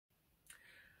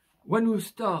When you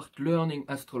start learning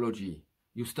astrology,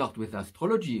 you start with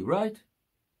astrology, right?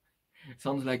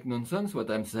 Sounds like nonsense what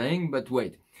I'm saying, but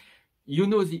wait. You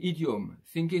know the idiom,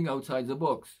 thinking outside the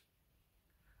box.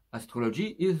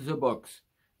 Astrology is the box.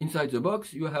 Inside the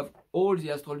box, you have all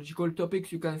the astrological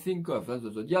topics you can think of,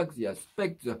 the zodiac, the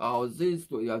aspects, the houses,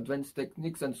 the advanced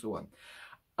techniques, and so on.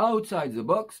 Outside the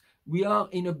box, we are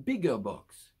in a bigger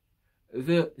box,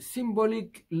 the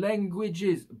symbolic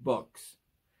languages box.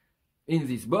 In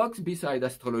this box, beside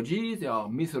astrology, there are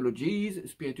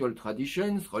mythologies, spiritual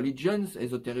traditions, religions,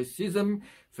 esotericism,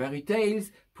 fairy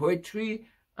tales, poetry,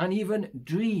 and even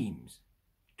dreams.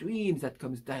 Dreams that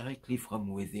comes directly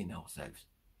from within ourselves.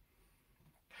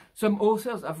 Some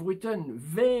authors have written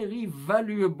very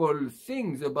valuable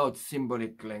things about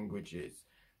symbolic languages.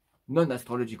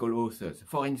 Non-astrological authors.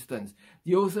 For instance,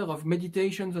 the author of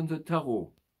Meditations on the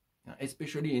Tarot,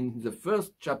 especially in the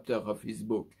first chapter of his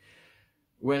book,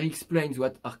 where he explains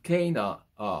what arcana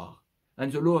are,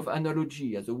 and the law of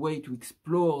analogy as a way to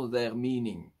explore their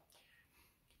meaning.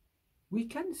 We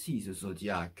can see the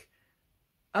zodiac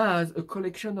as a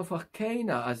collection of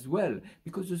arcana as well,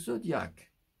 because the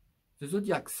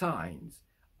zodiac signs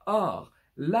are,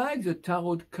 like the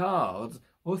tarot cards,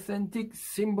 authentic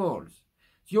symbols.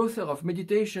 The author of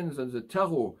Meditations on the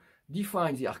Tarot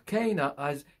defines the arcana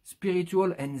as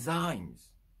spiritual enzymes.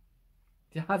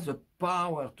 They have the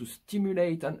power to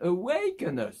stimulate and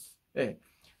awaken us. I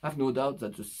have no doubt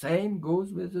that the same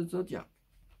goes with the zodiac.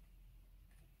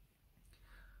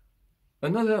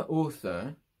 Another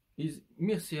author is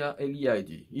Mircea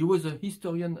Eliade. He was a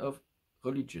historian of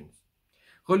religions.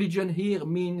 Religion here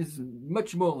means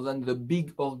much more than the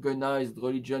big organized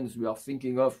religions we are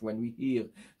thinking of when we hear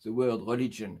the word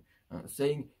religion.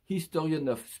 Saying historian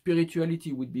of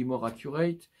spirituality would be more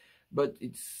accurate, but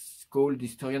it's called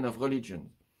historian of religion.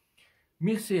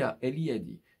 Mircea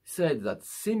Eliade said that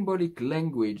symbolic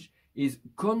language is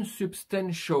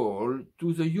consubstantial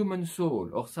to the human soul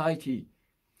or psyche.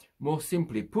 More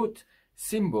simply put,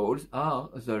 symbols are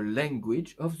the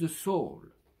language of the soul.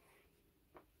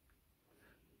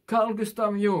 Carl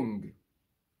Gustav Jung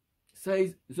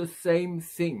says the same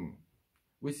thing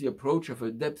with the approach of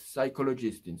a depth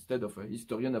psychologist instead of a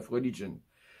historian of religion.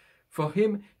 For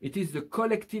him, it is the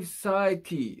collective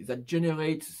psyche that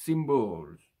generates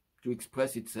symbols to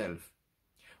express itself.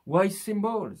 Why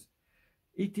symbols?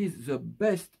 It is the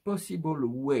best possible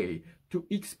way to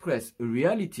express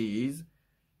realities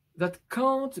that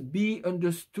can't be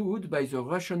understood by the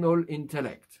rational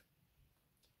intellect.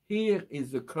 Here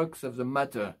is the crux of the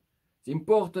matter. The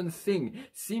important thing,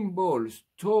 symbols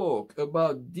talk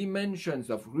about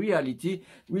dimensions of reality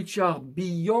which are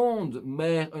beyond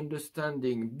mere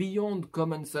understanding, beyond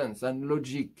common sense and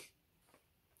logic.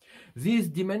 These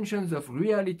dimensions of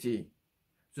reality,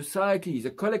 the psyche, the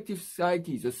collective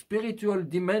psyche, the spiritual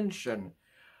dimension,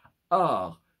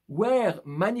 are where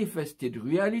manifested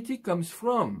reality comes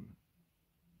from.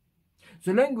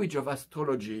 The language of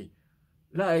astrology,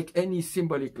 like any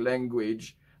symbolic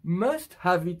language, must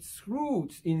have its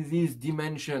roots in these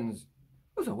dimensions.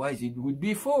 Otherwise it would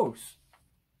be false.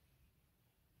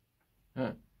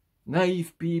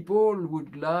 Naive people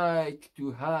would like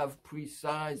to have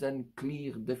precise and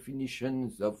clear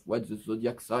definitions of what the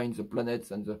zodiac signs, the planets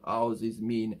and the houses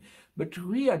mean. But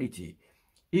reality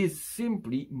is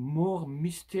simply more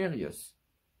mysterious,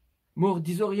 more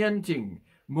disorienting,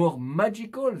 more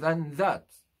magical than that.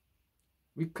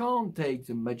 We can't take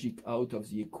the magic out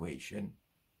of the equation.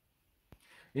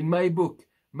 In my book,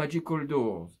 Magical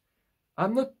Doors,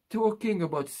 I'm not talking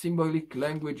about symbolic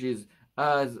languages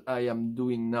as I am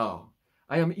doing now.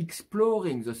 I am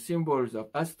exploring the symbols of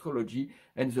astrology,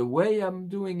 and the way I'm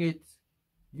doing it,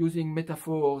 using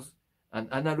metaphors and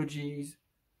analogies,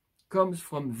 comes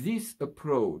from this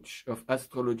approach of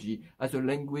astrology as a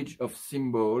language of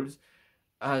symbols,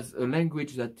 as a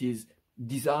language that is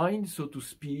designed, so to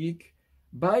speak,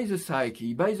 by the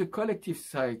psyche, by the collective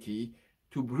psyche,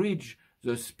 to bridge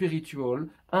the spiritual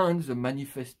and the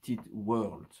manifested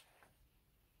world.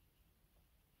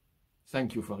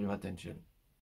 Thank you for your attention.